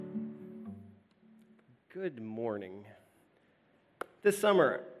Good morning. This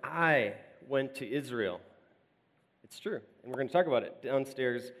summer, I went to Israel. It's true, and we're going to talk about it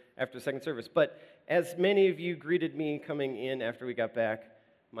downstairs after the second service. But as many of you greeted me coming in after we got back,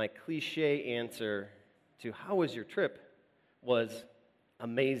 my cliche answer to how was your trip was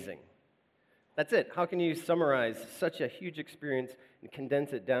amazing. That's it. How can you summarize such a huge experience and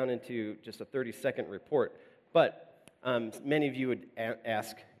condense it down into just a 30-second report? But many of you would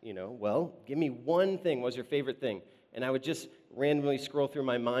ask, well, give me one thing. What was your favorite thing? And I would just randomly scroll through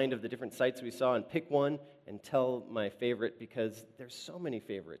my mind of the different sites we saw and pick one and tell my favorite, because there's so many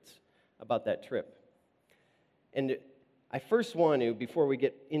favorites about that trip. And I first want to, before we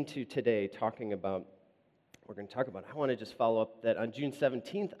get into today talking about what we're going to talk about, I want to just follow up that on June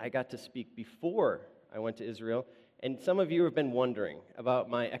 17th, I got to speak before I went to Israel. And some of you have been wondering about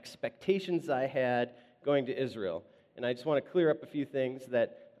my expectations I had going to Israel. And I just want to clear up a few things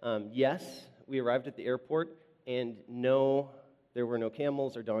that, yes, we arrived at the airport, and no, there were no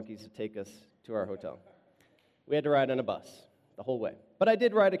camels or donkeys to take us to our hotel. We had to ride on a bus the whole way. But I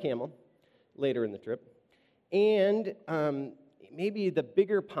did ride a camel later in the trip. And maybe the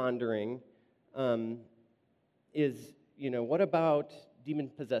bigger pondering is, what about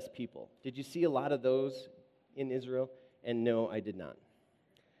demon-possessed people? Did you see a lot of those in Israel? And no, I did not.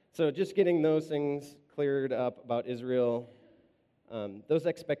 So just getting those things cleared up about Israel, those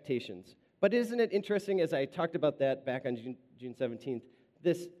expectations. But isn't it interesting, as I talked about that back on June 17th,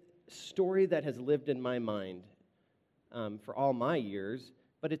 this story that has lived in my mind for all my years,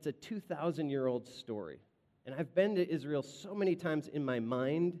 but it's a 2,000-year-old story. And I've been to Israel so many times in my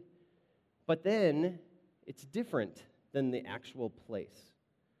mind, but then it's different than the actual place.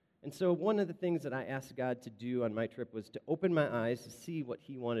 And so one of the things that I asked God to do on my trip was to open my eyes to see what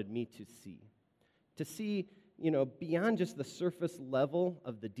He wanted me to see. To see, beyond just the surface level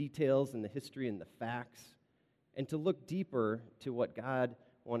of the details and the history and the facts, and to look deeper to what God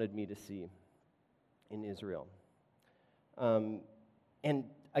wanted me to see in Israel. And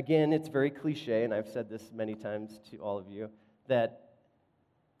again, it's very cliche, and I've said this many times to all of you, that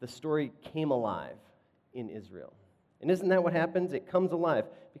the story came alive in Israel. And isn't that what happens? It comes alive.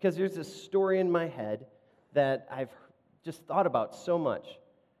 Because there's this story in my head that I've just thought about so much.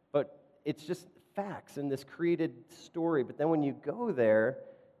 But it's just facts in this created story. But then when you go there,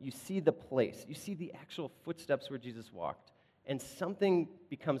 you see the place. You see the actual footsteps where Jesus walked. And something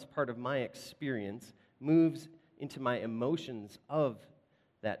becomes part of my experience, moves into my emotions of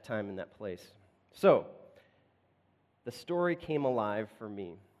that time and that place. So, the story came alive for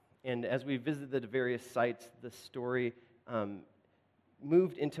me. And as we visited the various sites, the story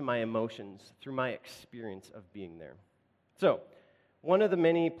moved into my emotions through my experience of being there. So, one of the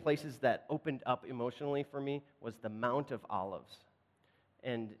many places that opened up emotionally for me was the Mount of Olives.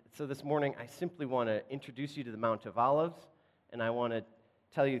 And so this morning, I simply want to introduce you to the Mount of Olives, and I want to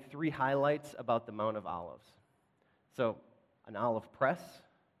tell you 3 highlights about the Mount of Olives. So, an olive press,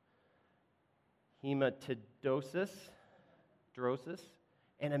 hematidosis,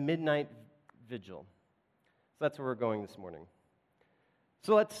 and a midnight vigil. So that's where we're going this morning.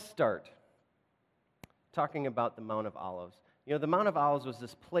 So let's start talking about the Mount of Olives. The Mount of Olives was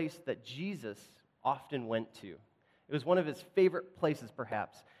this place that Jesus often went to. It was one of his favorite places,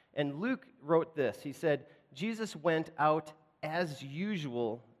 perhaps. And Luke wrote this. He said, Jesus went out as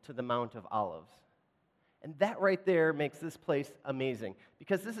usual to the Mount of Olives. And that right there makes this place amazing,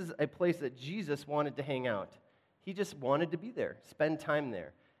 because this is a place that Jesus wanted to hang out. He just wanted to be there, spend time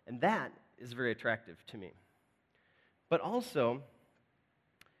there. And that is very attractive to me. But also,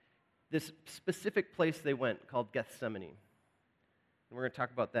 this specific place they went called Gethsemane. And we're going to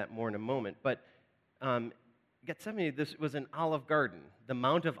talk about that more in a moment. But Gethsemane, this was an olive garden. The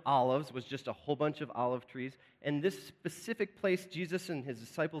Mount of Olives was just a whole bunch of olive trees. And this specific place Jesus and his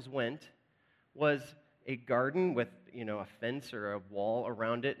disciples went was a garden with, a fence or a wall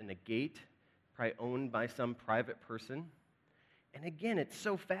around it and a gate, probably owned by some private person. And again, it's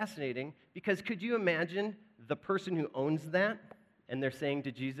so fascinating, because could you imagine the person who owns that, and they're saying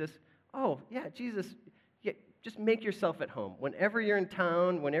to Jesus, oh, yeah, Jesus, just make yourself at home. Whenever you're in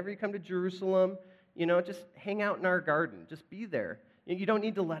town, whenever you come to Jerusalem, just hang out in our garden. Just be there. You don't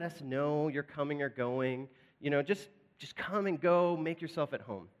need to let us know you're coming or going. Just come and go, make yourself at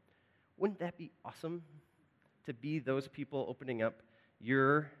home. Wouldn't that be awesome to be those people opening up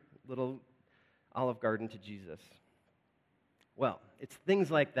your little olive garden to Jesus? Well, it's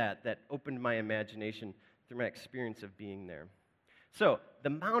things like that that opened my imagination through my experience of being there. So, the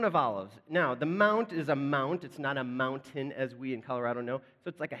Mount of Olives. Now, the mount is a mount. It's not a mountain, as we in Colorado know. So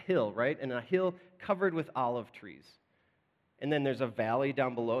it's like a hill, right? And a hill covered with olive trees. And then there's a valley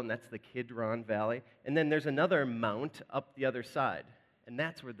down below, and that's the Kidron Valley. And then there's another mount up the other side, and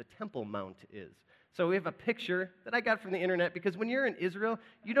that's where the Temple Mount is. So we have a picture that I got from the internet, because when you're in Israel,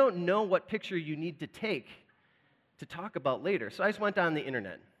 you don't know what picture you need to take to talk about later. So I just went on the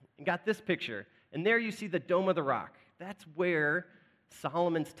internet and got this picture, and there you see the Dome of the Rock. That's where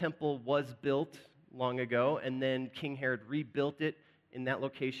Solomon's temple was built long ago, and then King Herod rebuilt it in that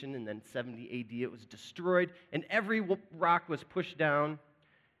location, and then 70 AD it was destroyed, and every rock was pushed down.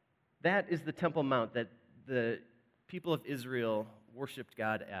 That is the Temple Mount that the people of Israel worshiped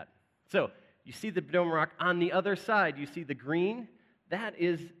God at. So you see the Dome Rock. On the other side, you see the green. That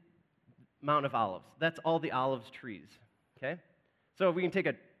is Mount of Olives. That's all the olive trees, okay? So if we can take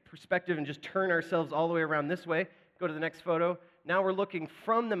a perspective and just turn ourselves all the way around this way, go to the next photo. Now we're looking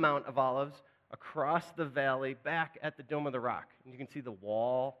from the Mount of Olives across the valley, back at the Dome of the Rock. And you can see the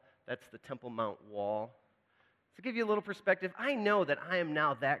wall. That's the Temple Mount wall. To give you a little perspective, I know that I am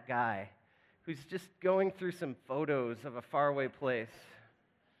now that guy who's just going through some photos of a faraway place.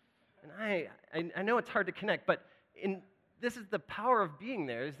 And I know it's hard to connect, but this is the power of being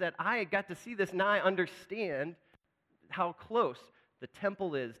there, is that I got to see this, and I understand how close the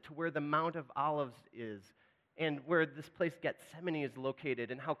temple is to where the Mount of Olives is, and where this place Gethsemane is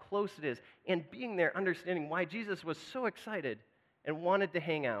located, and how close it is, and being there, understanding why Jesus was so excited and wanted to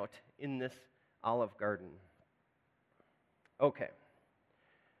hang out in this olive garden. Okay.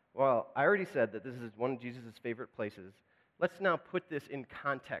 Well, I already said that this is one of Jesus' favorite places. Let's now put this in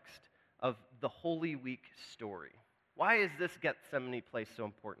context of the Holy Week story. Why is this Gethsemane place so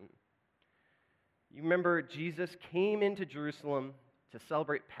important? You remember Jesus came into Jerusalem to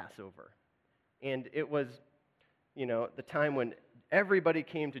celebrate Passover, and it was the time when everybody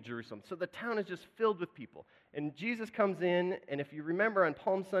came to Jerusalem. So the town is just filled with people. And Jesus comes in, and if you remember on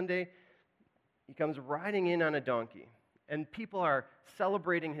Palm Sunday, he comes riding in on a donkey. And people are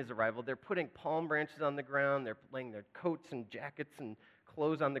celebrating his arrival. They're putting palm branches on the ground. They're laying their coats and jackets and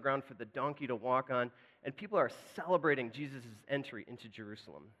clothes on the ground for the donkey to walk on. And people are celebrating Jesus' entry into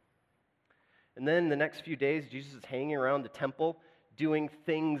Jerusalem. And then the next few days, Jesus is hanging around the temple, doing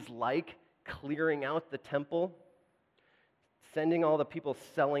things like clearing out the temple, sending all the people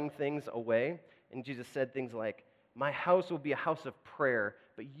selling things away. And Jesus said things like, "My house will be a house of prayer,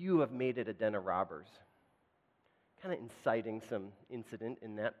 but you have made it a den of robbers." Kind of inciting some incident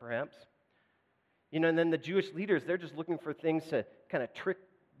in that, perhaps. And then the Jewish leaders, they're just looking for things to kind of trick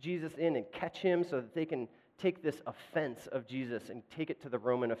Jesus in and catch him so that they can take this offense of Jesus and take it to the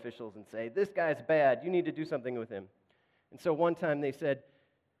Roman officials and say, "This guy's bad, you need to do something with him." And so one time they said,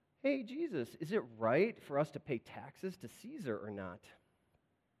 "Hey, Jesus, is it right for us to pay taxes to Caesar or not?"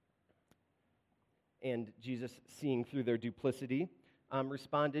 And Jesus, seeing through their duplicity,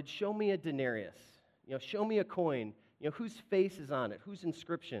 responded, "Show me a denarius. Show me a coin. Whose face is on it? Whose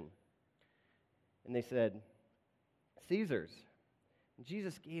inscription?" And they said, "Caesar's." And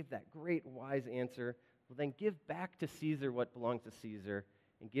Jesus gave that great wise answer, "Well, then give back to Caesar what belongs to Caesar,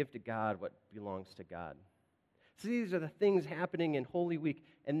 and give to God what belongs to God." So these are the things happening in Holy Week.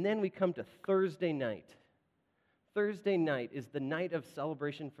 And then we come to Thursday night. Thursday night is the night of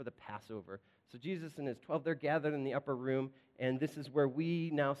celebration for the Passover. So Jesus and his 12, they're gathered in the upper room, and this is where we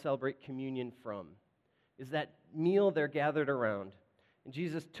now celebrate communion from, is that meal they're gathered around. And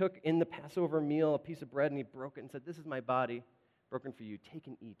Jesus took in the Passover meal a piece of bread, and he broke it and said, "This is my body broken for you. Take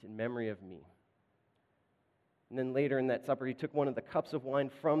and eat in memory of me." And then later in that supper, he took one of the cups of wine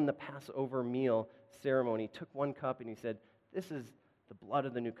from the Passover meal ceremony. He took one cup and he said, "This is the blood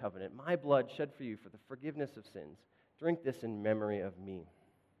of the new covenant, my blood shed for you for the forgiveness of sins. Drink this in memory of me."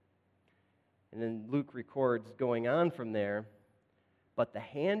 And then Luke records going on from there, "But the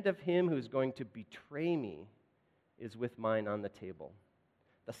hand of him who is going to betray me is with mine on the table.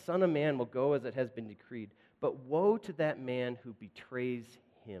 The Son of Man will go as it has been decreed, but woe to that man who betrays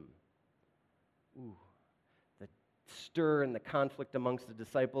him." Ooh. The stir and the conflict amongst the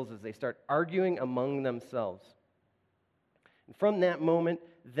disciples as they start arguing among themselves. And from that moment,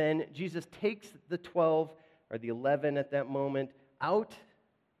 then, Jesus takes the 12, or the 11 at that moment, out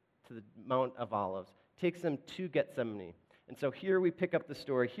to the Mount of Olives, takes them to Gethsemane. And so here we pick up the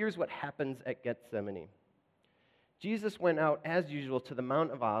story. Here's what happens at Gethsemane. Jesus went out, as usual, to the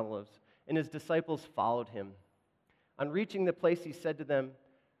Mount of Olives, and his disciples followed him. On reaching the place, he said to them,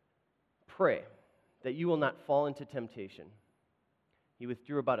 "Pray that you will not fall into temptation." He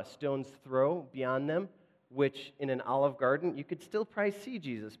withdrew about a stone's throw beyond them, which in an olive garden, you could still probably see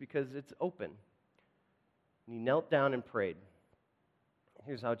Jesus because it's open. And he knelt down and prayed.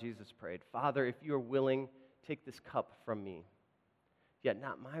 Here's how Jesus prayed. "Father, if you are willing, take this cup from me. Yet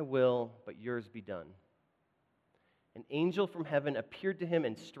not my will, but yours be done." an angel from heaven appeared to him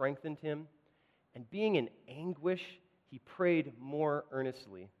and strengthened him. And being in anguish, he prayed more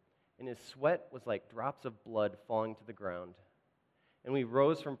earnestly, and his sweat was like drops of blood falling to the ground. And when he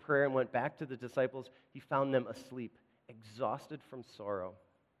rose from prayer and went back to the disciples, he found them asleep, exhausted from sorrow.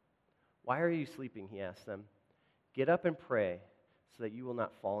 "Why are you sleeping?" he asked them. "Get up and pray so that you will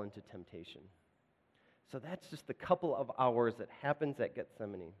not fall into temptation." So that's just the couple of hours that happens at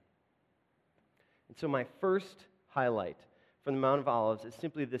Gethsemane. And so my first highlight from the Mount of Olives is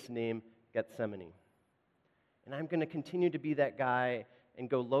simply this name, Gethsemane. And I'm going to continue to be that guy and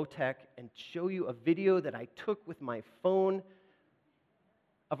go low-tech and show you a video that I took with my phone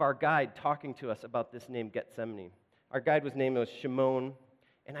of our guide talking to us about this name, Gethsemane. Our guide was named Shimon,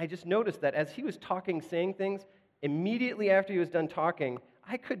 and I just noticed that as he was talking, saying things, immediately after he was done talking,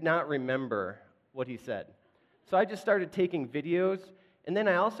 I could not remember what he said. So I just started taking videos, and then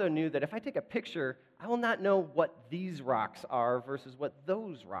I also knew that if I take a picture, I will not know what these rocks are versus what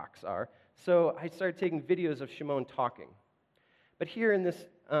those rocks are. So I started taking videos of Shimon talking. But here in this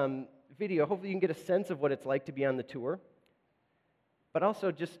video, hopefully you can get a sense of what it's like to be on the tour, but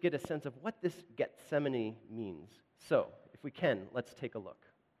also just get a sense of what this Gethsemane means. So, if we can, let's take a look.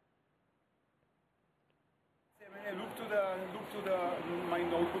 Look to my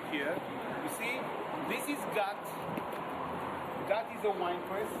notebook here. You see, this is gut. Gut is a wine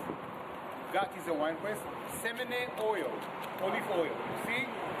press. Gut is a wine press. Semene oil, olive oil. You see,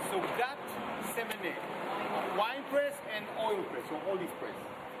 so gut, semene, wine press and oil press or olive press.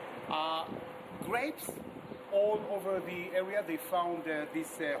 Grapes. All over the area, they found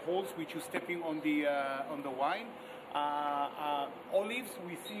these holes which you're stepping on the wine. Olives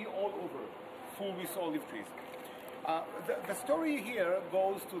we see all over, full with olive trees. The story here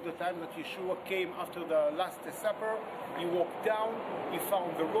goes to the time that Yeshua came after the Last Supper. He walked down, he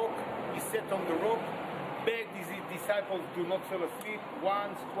found the rock, he sat on the rock, begged his disciples do not fall asleep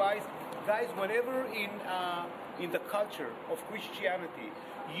once, twice. Guys, whenever in the culture of Christianity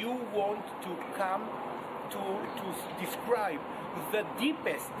you want to come to describe the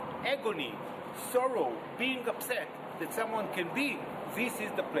deepest agony, sorrow, being upset that someone can be, this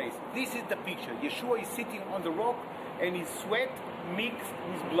is the place. This is the picture. Yeshua is sitting on the rock and his sweat mixed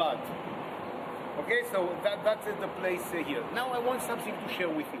with blood. Okay, so that's the place here. Now I want something to share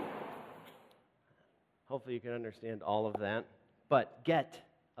with you. Hopefully you can understand all of that. But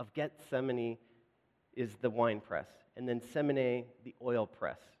Gethsemane is the wine press, and then Semene, the oil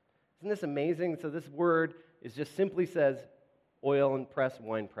press. Isn't this amazing? So this word is just simply says oil and press,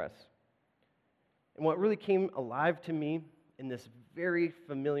 wine press. And what really came alive to me in this very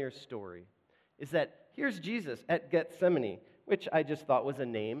familiar story is that here's Jesus at Gethsemane, which I just thought was a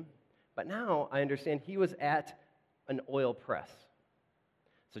name, but now I understand he was at an oil press.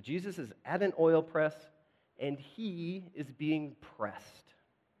 So Jesus is at an oil press, and he is being pressed.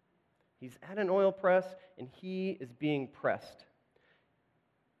 He's at an oil press, and he is being pressed.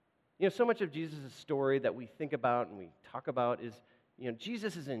 You know, so much of Jesus' story that we think about and we talk about is,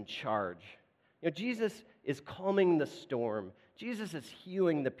 Jesus is in charge. Jesus is calming the storm. Jesus is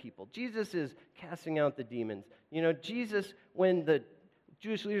healing the people. Jesus is casting out the demons. Jesus, when the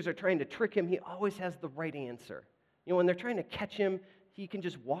Jewish leaders are trying to trick him, he always has the right answer. When they're trying to catch him, he can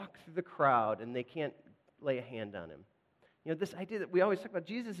just walk through the crowd and they can't lay a hand on him. This idea that we always talk about,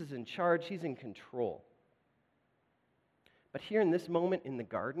 Jesus is in charge, he's in control. But here in this moment in the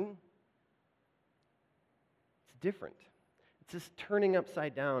garden, different. It's this turning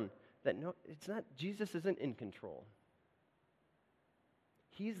upside down that no, it's not, Jesus isn't in control.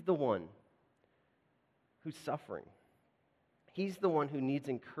 He's the one who's suffering. He's the one who needs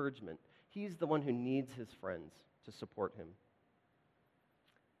encouragement. He's the one who needs his friends to support him.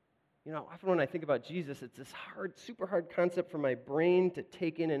 Often when I think about Jesus, it's this super hard concept for my brain to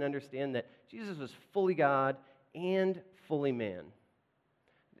take in and understand that Jesus was fully God and fully man.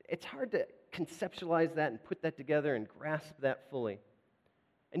 It's hard to conceptualize that and put that together and grasp that fully.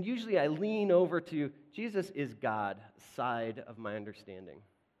 And usually I lean over to Jesus is God side of my understanding.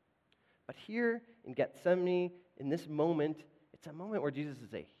 But here in Gethsemane, in this moment, it's a moment where Jesus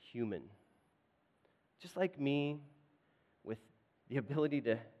is a human. Just like me, with the ability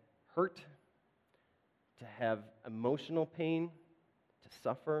to hurt, to have emotional pain, to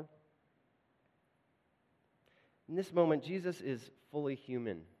suffer. In this moment, Jesus is fully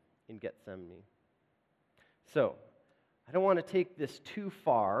human in Gethsemane. So, I don't want to take this too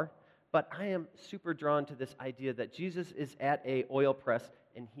far, but I am super drawn to this idea that Jesus is at a oil press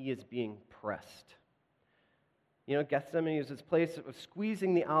and he is being pressed. Gethsemane is this place of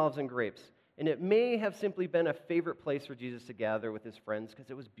squeezing the olives and grapes, and it may have simply been a favorite place for Jesus to gather with his friends because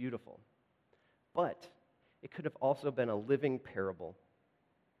it was beautiful. But it could have also been a living parable.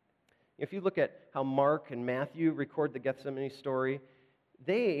 If you look at how Mark and Matthew record the Gethsemane story,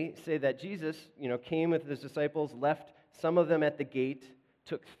 they say that Jesus, came with his disciples, left some of them at the gate,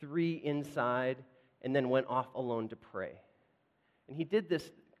 took 3 inside, and then went off alone to pray. And he did this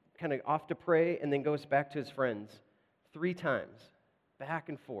kind of off to pray and then goes back to his friends 3 times, back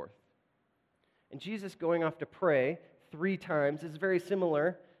and forth. And Jesus going off to pray 3 times is very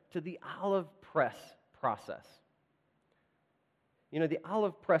similar to the olive press process. The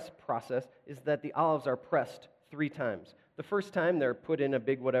olive press process is that the olives are pressed 3 times. The first time, they're put in a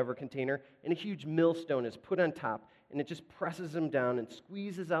big whatever container, and a huge millstone is put on top, and it just presses them down and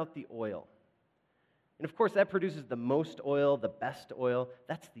squeezes out the oil. And of course, that produces the most oil, the best oil.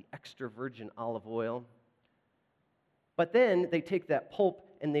 That's the extra virgin olive oil. But then they take that pulp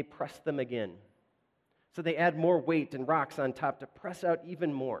and they press them again. So they add more weight and rocks on top to press out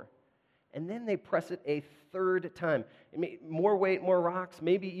even more. And then they press it a 3rd time. More weight, more rocks,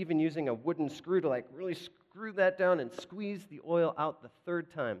 maybe even using a wooden screw to really screw that down and squeeze the oil out the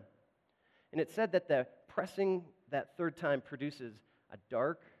 3rd time. And it said that the pressing that 3rd time produces a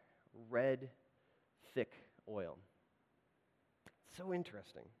dark, red, thick oil. So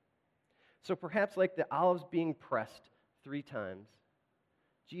interesting. So perhaps like the olives being pressed 3 times,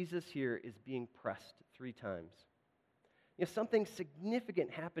 Jesus here is being pressed 3 times. Something significant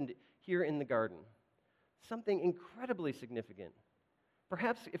happened here in the garden. Something incredibly significant.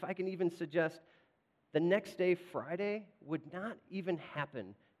 Perhaps, if I can even suggest, the next day, Friday, would not even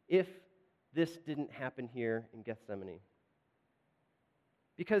happen if this didn't happen here in Gethsemane.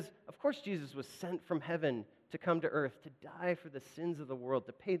 Because, of course, Jesus was sent from heaven to come to earth, to die for the sins of the world,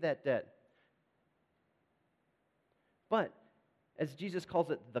 to pay that debt. But, as Jesus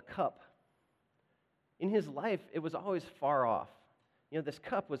calls it, the cup, in his life, it was always far off. This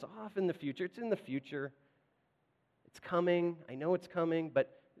cup was off in the future. It's in the future. It's coming. I know it's coming,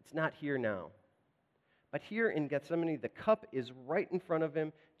 but it's not here now. But here in Gethsemane, the cup is right in front of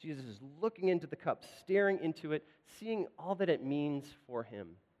him. Jesus is looking into the cup, staring into it, seeing all that it means for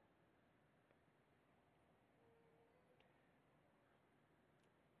him.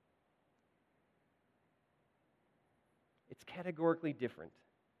 It's categorically different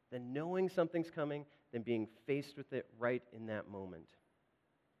than knowing something's coming than being faced with it right in that moment.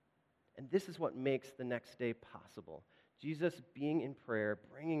 And this is what makes the next day possible. Jesus being in prayer,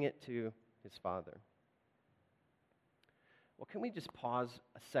 bringing it to his Father. Well, can we just pause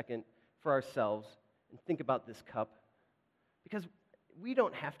a second for ourselves and think about this cup? Because we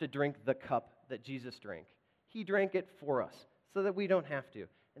don't have to drink the cup that Jesus drank. He drank it for us so that we don't have to.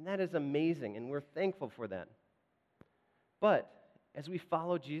 And that is amazing, and we're thankful for that. But as we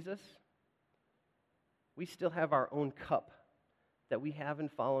follow Jesus, we still have our own cup that we have in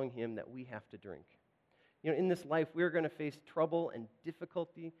following him that we have to drink. In this life, we're going to face trouble and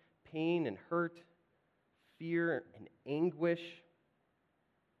difficulty, pain and hurt, fear and anguish.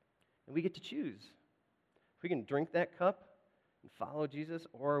 And we get to choose. If we can drink that cup and follow Jesus,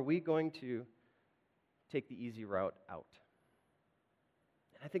 or are we going to take the easy route out?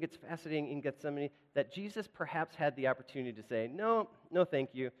 And I think it's fascinating in Gethsemane that Jesus perhaps had the opportunity to say, no, thank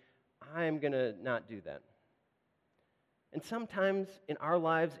you. I'm going to not do that. And sometimes in our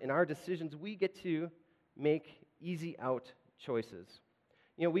lives, in our decisions, we get to make easy out choices.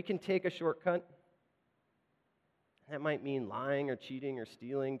 We can take a shortcut. That might mean lying or cheating or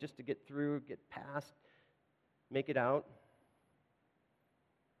stealing just to get through, get past, make it out.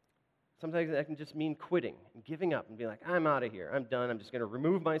 Sometimes that can just mean quitting and giving up and being like, I'm out of here. I'm done. I'm just going to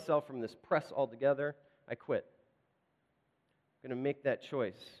remove myself from this press altogether. I quit. I'm going to make that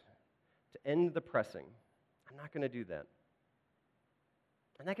choice to end the pressing. I'm not going to do that.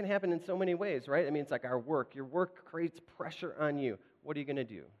 And that can happen in so many ways, right? It's like our work. Your work creates pressure on you. What are you going to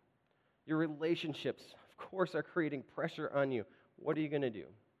do? Your relationships, of course, are creating pressure on you. What are you going to do?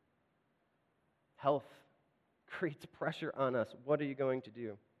 Health creates pressure on us. What are you going to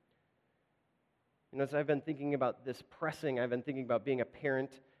do? As I've been thinking about this pressing, I've been thinking about being a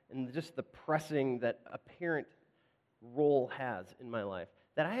parent and just the pressing that a parent role has in my life.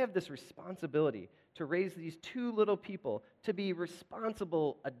 That I have this responsibility to raise these 2 little people to be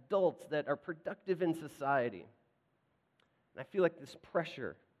responsible adults that are productive in society. And I feel like this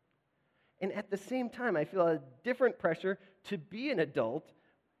pressure. And at the same time, I feel a different pressure to be an adult,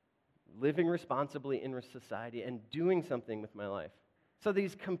 living responsibly in society and doing something with my life. So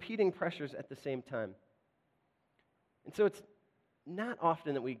these competing pressures at the same time. And so it's not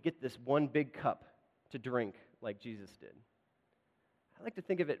often that we get this one big cup to drink like Jesus did. I like to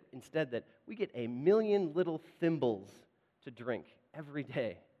think of it instead that we get a million little thimbles to drink every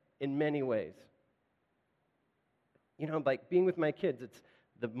day in many ways. Like being with my kids, it's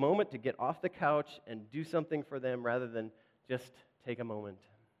the moment to get off the couch and do something for them rather than just take a moment.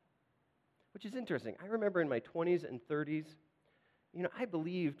 Which is interesting. I remember in my 20s and 30s, I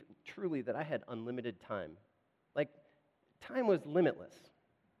believed truly that I had unlimited time. Like, time was limitless.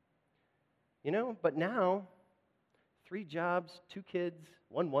 But now, 3 jobs, 2 kids,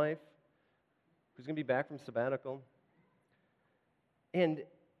 1 wife, who's going to be back from sabbatical. And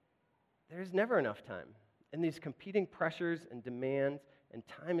there's never enough time. And these competing pressures and demands, and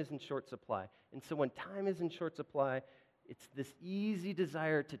time is in short supply. And so when time is in short supply, it's this easy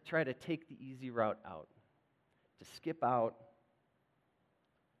desire to try to take the easy route out, to skip out,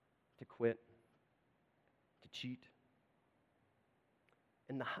 to quit, to cheat.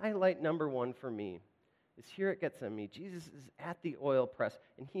 And the highlight number 1 for me is here at Gethsemane. Jesus is at the oil press,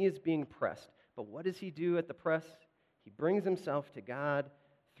 and he is being pressed. But what does he do at the press? He brings himself to God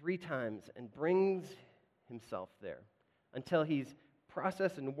 3 times and brings himself there until he's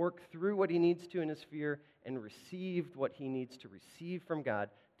processed and worked through what he needs to in his fear and received what he needs to receive from God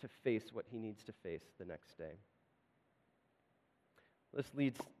to face what he needs to face the next day. This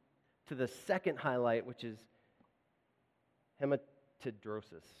leads to the second highlight, which is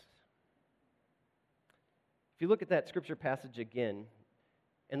hematidrosis. If you look at that scripture passage again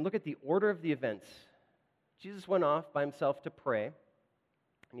and look at the order of the events, Jesus went off by himself to pray,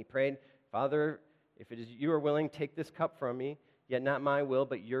 and he prayed, Father, if it is you are willing, take this cup from me, yet not my will,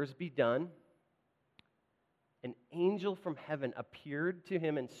 but yours be done. An angel from heaven appeared to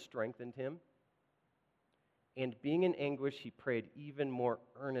him and strengthened him. And being in anguish, he prayed even more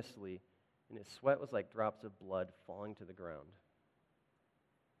earnestly, and his sweat was like drops of blood falling to the ground.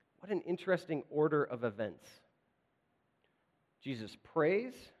 What an interesting order of events. Jesus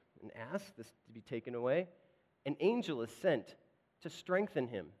prays and asks this to be taken away. An angel is sent to strengthen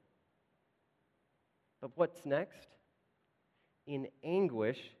him. But what's next? In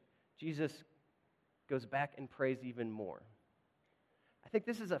anguish, Jesus goes back and prays even more. I think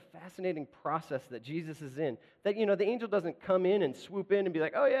this is a fascinating process that Jesus is in. That, the angel doesn't come in and swoop in and be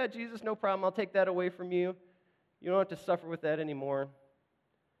like, oh yeah, Jesus, no problem, I'll take that away from you. You don't have to suffer with that anymore.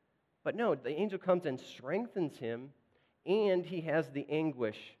 But no, the angel comes and strengthens him, and he has the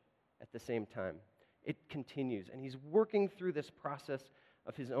anguish at the same time. It continues, and he's working through this process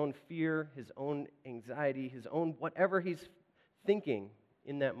of his own fear, his own anxiety, his own whatever he's thinking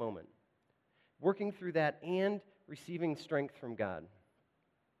in that moment. Working through that and receiving strength from God.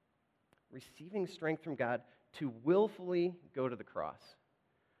 Receiving strength from God to willfully go to the cross,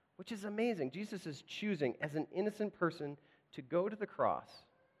 which is amazing. Jesus is choosing, as an innocent person, to go to the cross.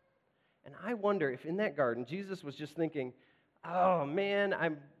 And I wonder if in that garden, Jesus was just thinking, oh man,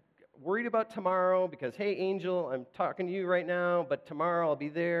 I'm worried about tomorrow because, hey, angel, I'm talking to you right now, but tomorrow I'll be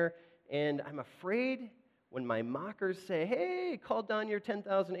there. And I'm afraid when my mockers say, hey, call down your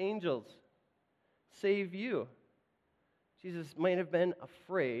 10,000 angels, save you. Jesus might have been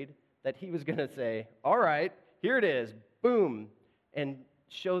afraid that he was going to say, all right, here it is, boom, and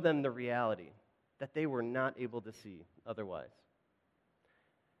show them the reality that they were not able to see otherwise.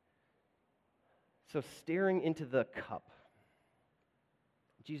 So staring into the cup,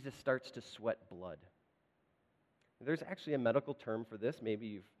 Jesus starts to sweat blood. There's actually a medical term for this. Maybe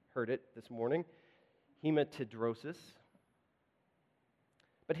you've heard it this morning. Hematidrosis.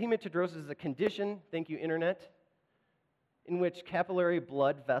 But hematidrosis is a condition, thank you, Internet, in which capillary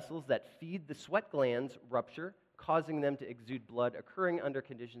blood vessels that feed the sweat glands rupture, causing them to exude blood, occurring under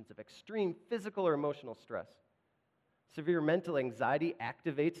conditions of extreme physical or emotional stress. Severe mental anxiety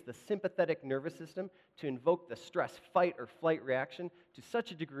activates the sympathetic nervous system to invoke the stress, fight, or flight reaction to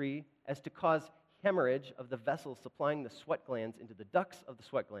such a degree as to cause hemorrhage of the vessels supplying the sweat glands into the ducts of the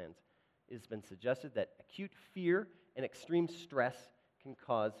sweat glands. It has been suggested that acute fear and extreme stress can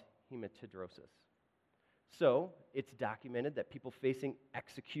cause hematidrosis. So, it's documented that people facing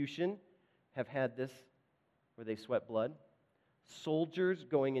execution have had this where they sweat blood. Soldiers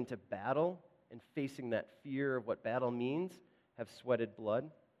going into battle and facing that fear of what battle means have sweated blood.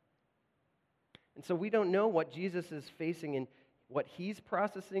 And so we don't know what Jesus is facing and what he's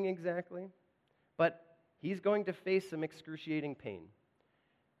processing exactly, but he's going to face some excruciating pain.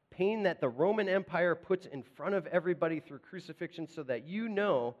 Pain that the Roman Empire puts in front of everybody through crucifixion so that you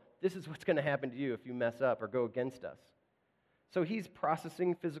know this is what's going to happen to you if you mess up or go against us. So he's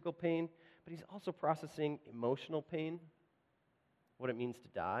processing physical pain, but he's also processing emotional pain, what it means to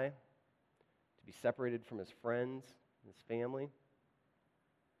die, to be separated from his friends and his family.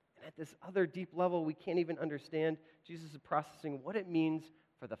 And at this other deep level, we can't even understand. Jesus is processing what it means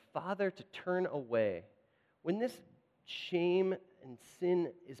for the Father to turn away. When this shame and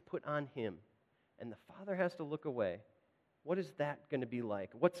sin is put on him, and the Father has to look away, What is that going to be like?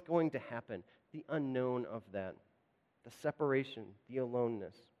 What's going to happen? The unknown of that, the separation, the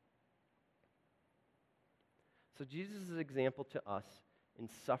aloneness. So Jesus' example to us in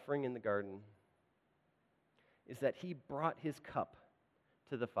suffering in the garden is that he brought his cup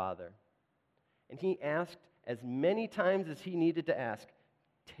to the Father. And he asked as many times as he needed to ask,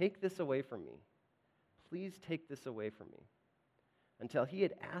 take this away from me. Please take this away from me. Until he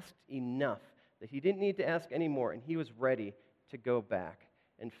had asked enough that he didn't need to ask anymore, and he was ready to go back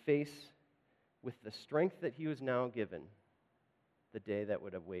and face, with the strength that he was now given, the day that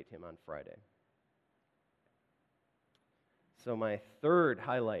would await him on Friday. So my third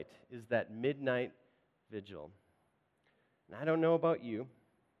highlight is that midnight vigil. And I don't know about you,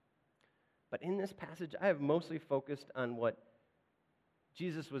 but in this passage, I have mostly focused on what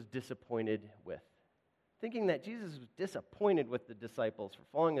Jesus was disappointed with, thinking that Jesus was disappointed with the disciples for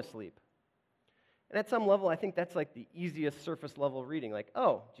falling asleep. And at some level, I think that's like the easiest surface level reading. Like,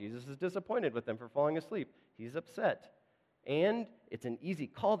 oh, Jesus is disappointed with them for falling asleep. He's upset. And it's an easy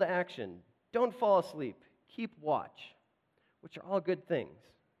call to action. Don't fall asleep. Keep watch, which are all good things.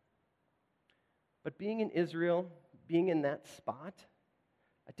 But being in Israel, being in that spot,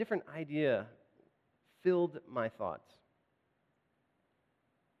 a different idea filled my thoughts.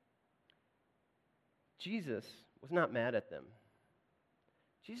 Jesus was not mad at them.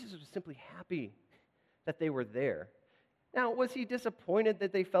 Jesus was simply happy that they were there. Now, was he disappointed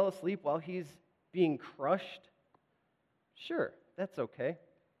that they fell asleep while he's being crushed? Sure, that's okay.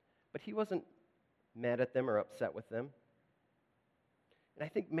 But he wasn't mad at them or upset with them. And I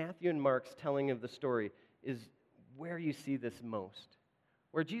think Matthew and Mark's telling of the story is where you see this most,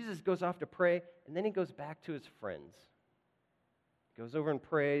 where Jesus goes off to pray, and then he goes back to his friends. He goes over and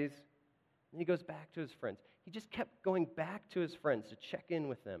prays, and he goes back to his friends. He just kept going back to his friends to check in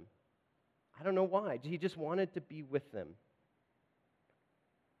with them. I don't know why. He just wanted to be with them.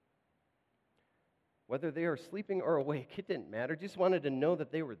 Whether they were sleeping or awake, it didn't matter. He just wanted to know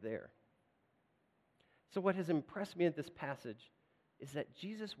that they were there. So what has impressed me at this passage is that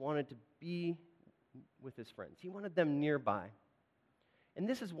Jesus wanted to be with his friends. He wanted them nearby. And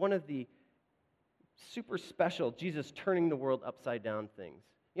this is one of the super special Jesus turning the world upside down things.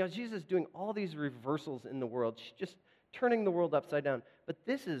 You know, Jesus is doing all these reversals in the world, just turning the world upside down. But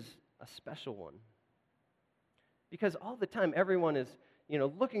this is a special one. Because all the time, everyone is,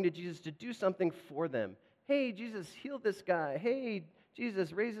 looking to Jesus to do something for them. Hey, Jesus, heal this guy. Hey,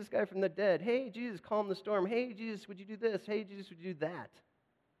 Jesus, raise this guy from the dead. Hey, Jesus, calm the storm. Hey, Jesus, would you do this? Hey, Jesus, would you do that?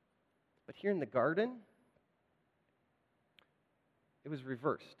 But here in the garden, it was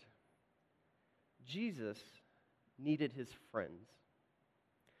reversed. Jesus needed his friends.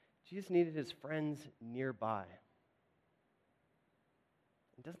 Jesus needed his friends nearby.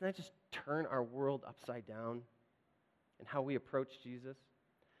 And doesn't that just turn our world upside down in how we approach Jesus?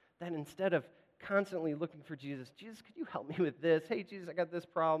 That instead of constantly looking for Jesus, Jesus, could you help me with this? Hey, Jesus, I got this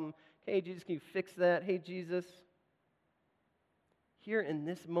problem. Hey, Jesus, can you fix that? Hey, Jesus. Here in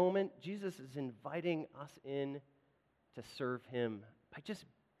this moment, Jesus is inviting us in to serve him by just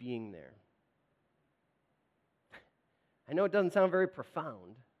being there. I know it doesn't sound very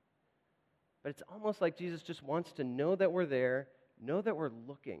profound, but it's almost like Jesus just wants to know that we're there, know that we're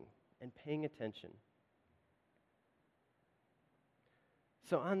looking and paying attention.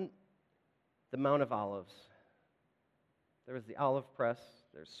 So on the Mount of Olives, there was the olive press,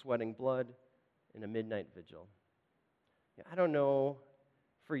 there's sweating blood, and a midnight vigil. I don't know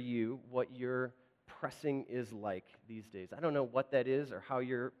for you what your pressing is like these days. I don't know what that is or how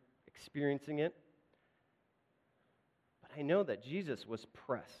you're experiencing it. But I know that Jesus was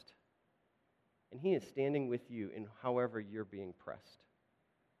pressed. And he is standing with you in however you're being pressed.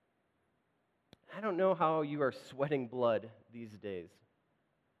 I don't know how you are sweating blood these days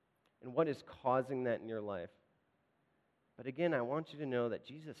and what is causing that in your life. But again, I want you to know that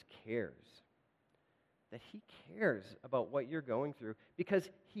Jesus cares. That he cares about what you're going through because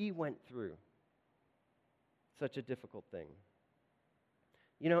he went through such a difficult thing.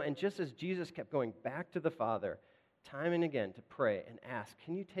 And just as Jesus kept going back to the Father time and again to pray and ask,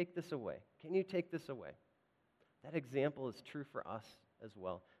 can you take this away? Can you take this away? That example is true for us as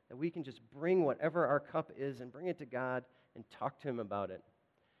well, that we can just bring whatever our cup is and bring it to God and talk to him about it.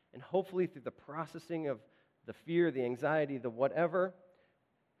 And hopefully through the processing of the fear, the anxiety, the whatever,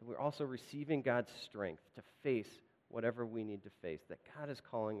 we're also receiving God's strength to face whatever we need to face, that God is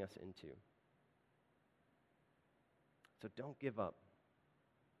calling us into. So don't give up.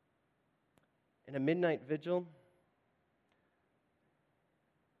 In a midnight vigil,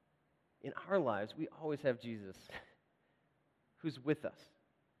 in our lives, we always have Jesus who's with us.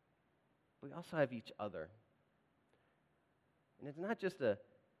 We also have each other. And it's not just a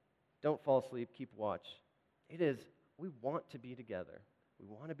don't fall asleep, keep watch. It is, we want to be together. We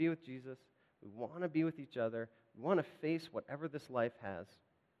want to be with Jesus. We want to be with each other. We want to face whatever this life has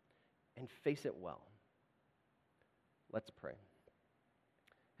and face it well. Let's pray.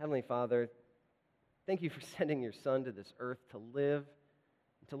 Heavenly Father, thank you for sending your Son to this earth to live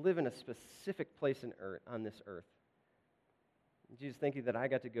in a specific place on this earth. Jesus, thank you that I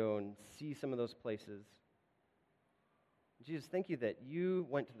got to go and see some of those places. Jesus, thank you that you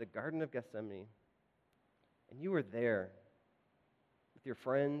went to the Garden of Gethsemane and you were there with your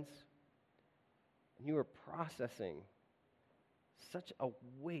friends and you were processing such a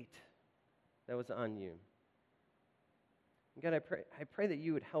weight that was on you. And God, I pray that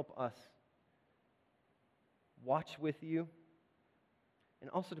you would help us watch with you and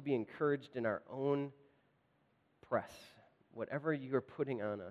also to be encouraged in our own press, whatever you're putting on us.